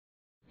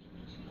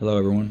Hello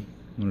everyone,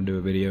 I'm going to do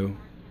a video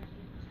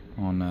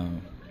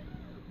on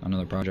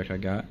another project I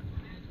got.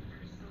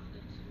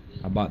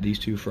 I bought these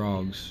two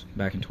frogs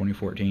back in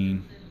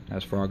 2014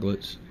 as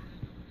froglets.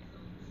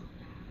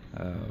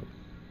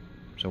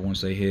 So once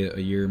they hit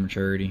a year of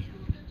maturity,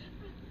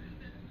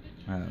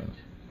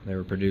 they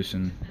were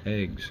producing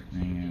eggs,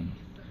 and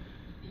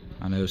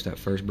I noticed that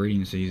first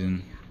breeding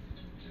season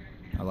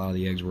a lot of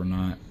the eggs were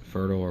not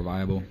fertile or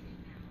viable.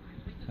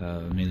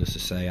 Needless to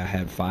say, I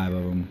had 5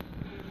 of them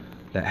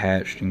that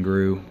hatched and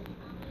grew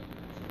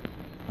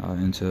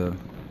into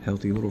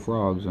healthy little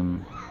frogs,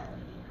 and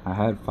I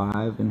had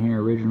 5 in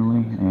here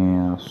originally,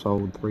 and I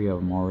sold 3 of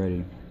them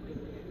already.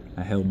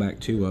 I held back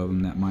 2 of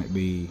them that might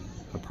be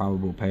a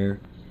probable pair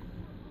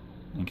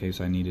in case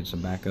I needed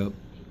some backup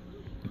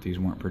if these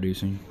weren't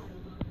producing.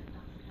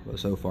 But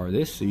so far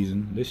this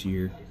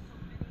year,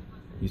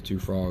 these 2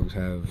 frogs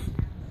have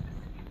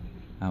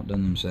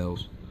outdone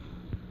themselves.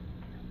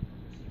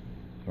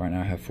 Right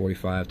now I have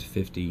 45 to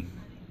 50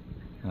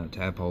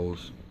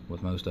 tadpoles,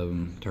 with most of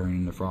them turning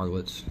into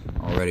froglets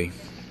already.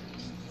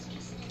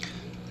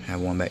 I have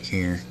one back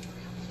here.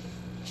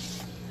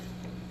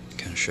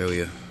 Kind of show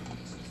you.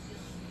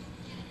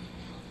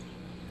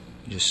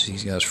 Just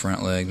he's got his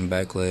front legs and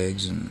back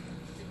legs, and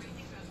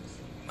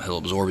he'll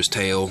absorb his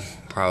tail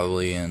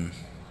probably in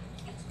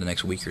the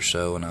next week or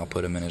so, and I'll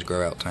put him in his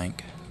grow out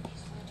tank,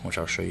 which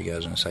I'll show you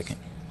guys in a second.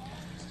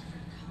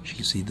 You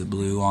can see the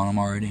blue on him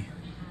already,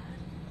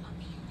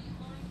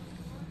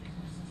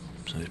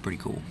 so it's pretty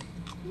cool.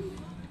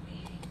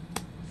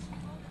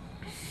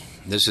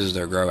 This is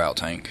their grow out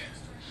tank.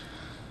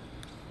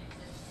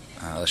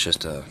 That's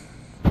just a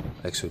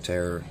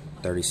Exoterra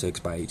 36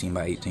 by 18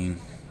 by 18.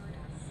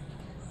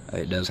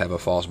 It does have a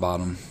false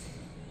bottom.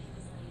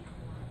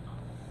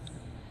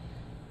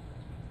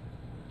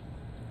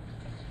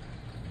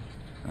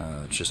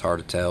 It's just hard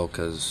to tell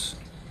because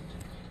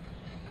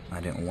I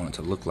didn't want it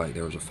to look like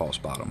there was a false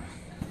bottom.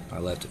 I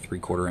left a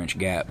 3/4 inch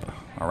gap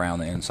around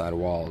the inside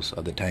walls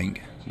of the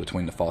tank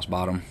between the false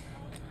bottom.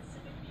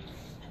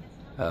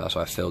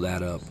 So I filled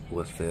that up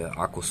with the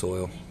aqua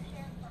soil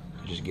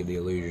to just give the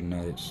illusion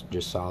that it's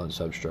just solid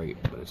substrate,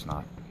 but it's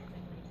not.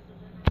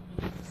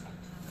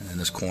 And in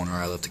this corner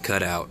I left a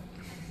cutout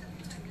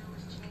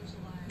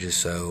just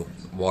so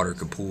water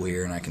could pool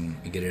here and I can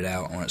get it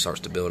out when it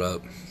starts to build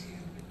up.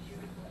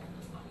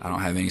 I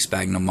don't have any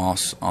sphagnum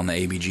moss on the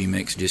ABG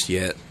mix just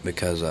yet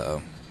because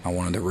I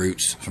wanted the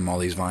roots from all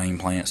these vining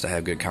plants to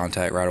have good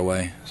contact right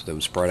away so they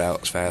would spread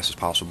out as fast as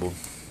possible.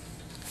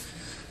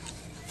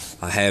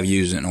 I have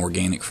used an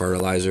organic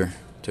fertilizer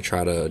to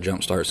try to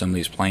jumpstart some of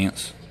these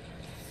plants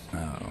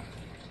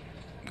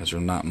because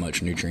there's not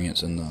much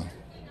nutrients in the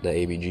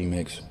ABG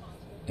mix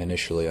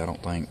initially, I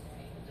don't think.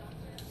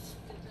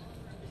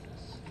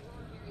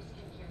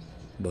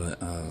 But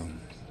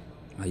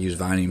I use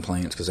vining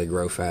plants because they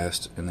grow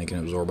fast and they can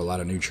absorb a lot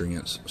of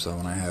nutrients. So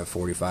when I have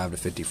 45 to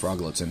 50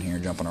 froglets in here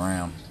jumping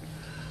around,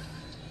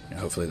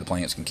 hopefully the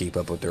plants can keep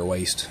up with their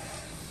waste.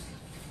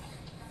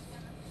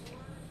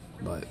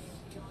 But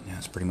yeah,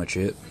 that's pretty much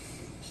it.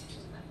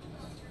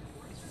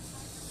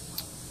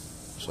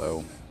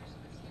 So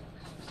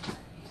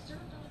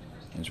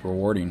it's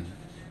rewarding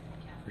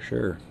for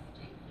sure.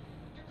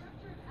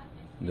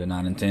 Did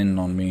not intend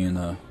on being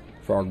a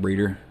frog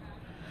breeder,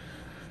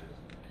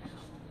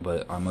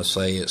 but I must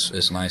say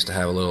it's nice to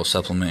have a little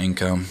supplement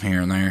income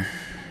here and there.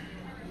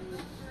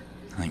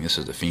 I think this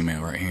is the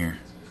female right here.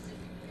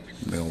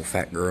 Big old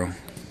fat girl.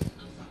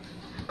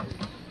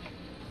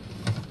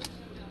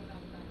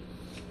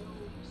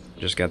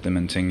 Just got them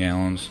in 10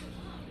 gallons.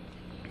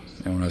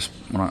 And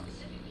when I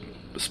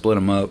split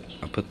them up,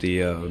 I put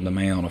the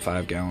male in a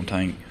 5-gallon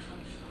tank.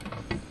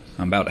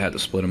 I'm about to have to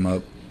split them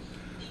up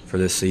for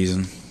this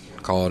season.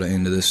 Call it an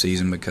end of this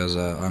season because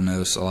I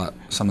noticed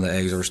some of the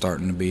eggs are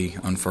starting to be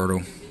unfertile.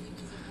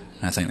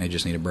 And I think they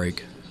just need a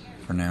break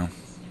for now.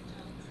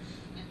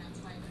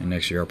 And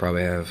next year I'll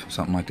probably have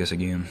something like this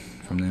again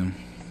from them.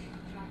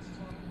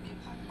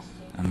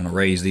 I'm going to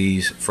raise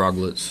these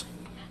froglets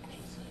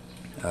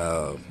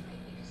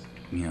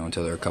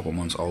until they're a couple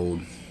months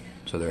old,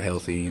 so they're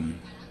healthy and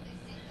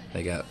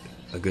they got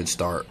a good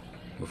start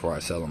before I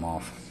sell them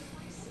off.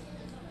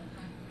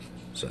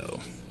 So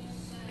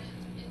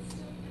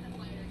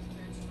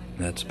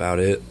that's about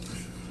it.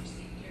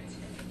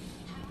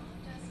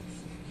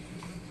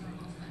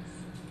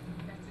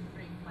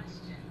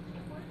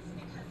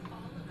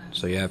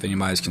 So yeah, if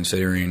anybody's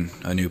considering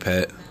a new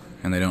pet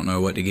and they don't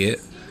know what to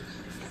get,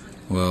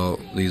 well,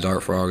 these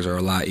dart frogs are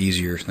a lot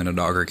easier than a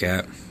dog or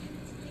cat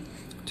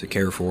to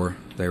care for.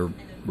 They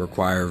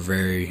require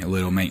very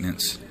little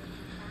maintenance.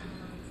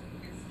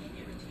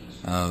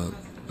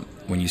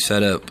 When you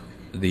set up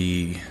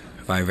the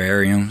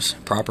vivariums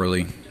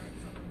properly,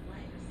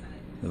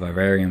 the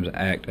vivariums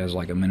act as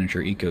like a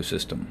miniature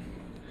ecosystem.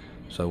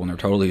 So when they're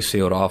totally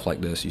sealed off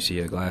like this, you see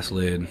a glass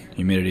lid,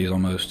 humidity is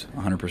almost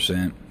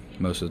 100%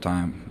 most of the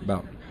time,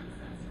 about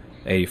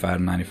 85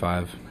 to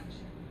 95%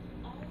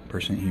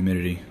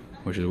 humidity,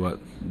 which is what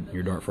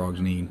your dart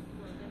frogs need.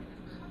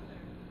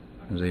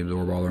 as they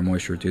absorb all their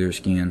moisture through their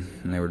skin,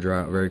 and they would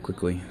dry out very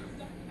quickly.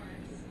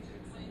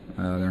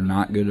 They're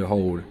not good to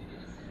hold,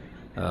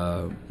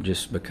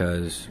 just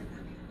because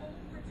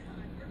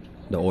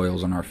the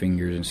oils on our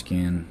fingers and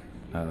skin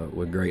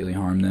would greatly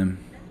harm them.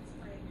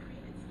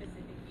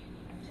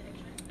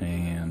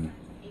 And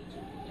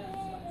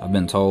I've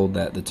been told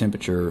that the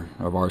temperature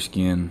of our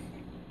skin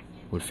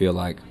would feel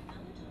like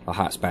a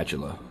hot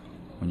spatula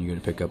when you go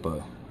to pick up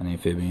an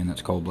amphibian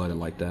that's cold-blooded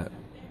like that.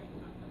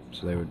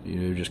 So it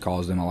would just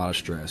cause them a lot of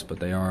stress. But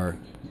they are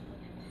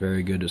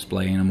very good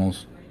display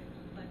animals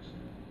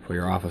for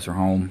your office or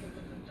home.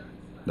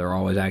 They're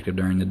always active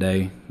during the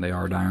day. They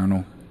are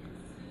diurnal,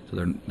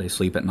 so they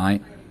sleep at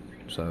night.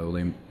 So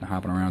they're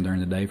hopping around during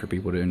the day for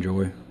people to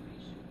enjoy.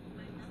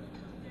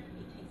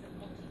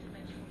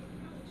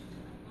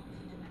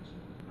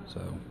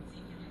 So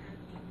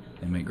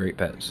they make great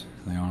pets.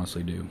 They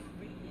honestly do.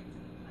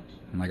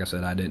 And like I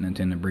said, I didn't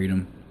intend to breed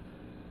them.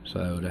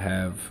 So to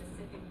have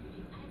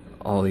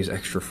all these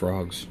extra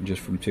frogs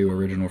just from 2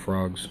 original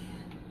frogs,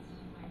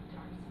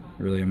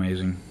 really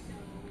amazing.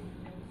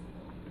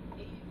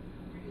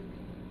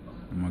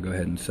 I'm gonna go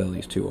ahead and sell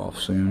these 2 off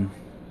soon,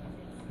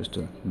 just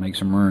to make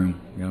some room.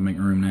 Gotta make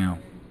room now.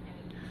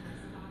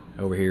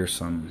 Over here,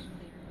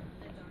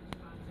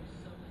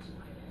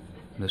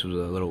 this was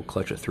a little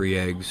clutch of 3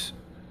 eggs.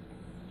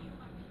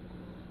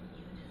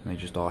 They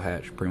just all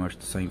hatched pretty much at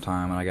the same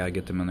time, and I gotta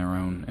get them in their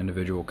own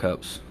individual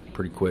cups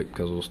pretty quick,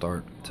 because we'll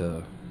start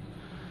to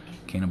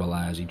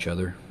cannibalize each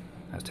other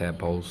as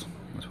tadpoles.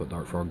 That's what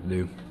dart frogs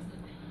do.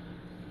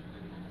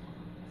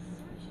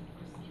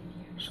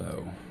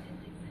 So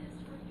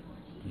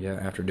yeah,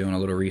 after doing a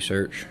little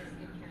research,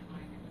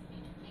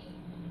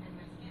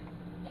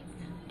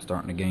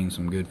 starting to gain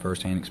some good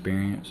first-hand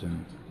experience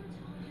and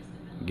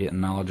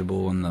getting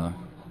knowledgeable in the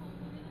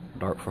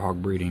dart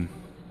frog breeding,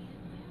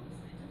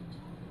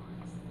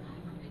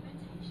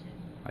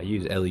 I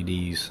use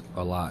LEDs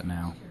a lot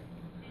now.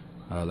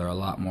 They're a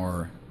lot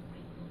more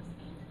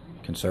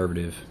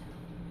conservative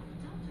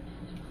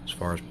as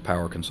far as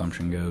power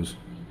consumption goes.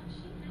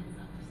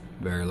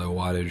 Very low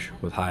wattage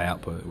with high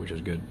output, which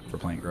is good for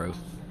plant growth.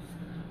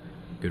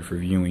 Good for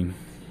viewing.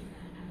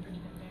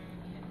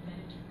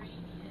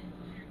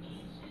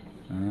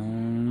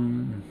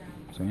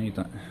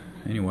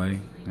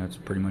 Anyway, that's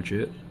pretty much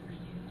it.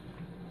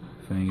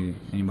 If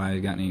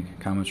anybody's got any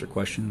comments or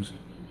questions,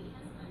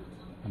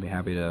 I'll be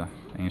happy to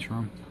answer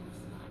them.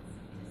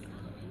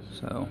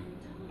 So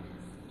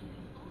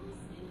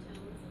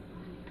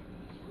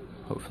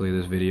hopefully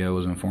this video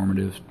was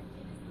informative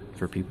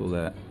for people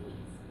that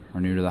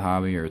are new to the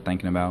hobby or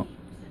thinking about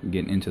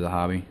getting into the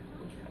hobby.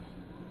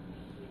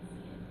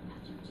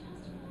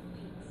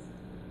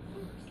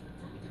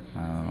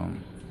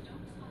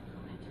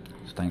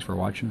 So thanks for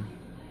watching.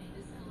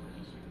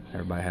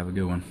 Everybody have a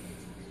good one.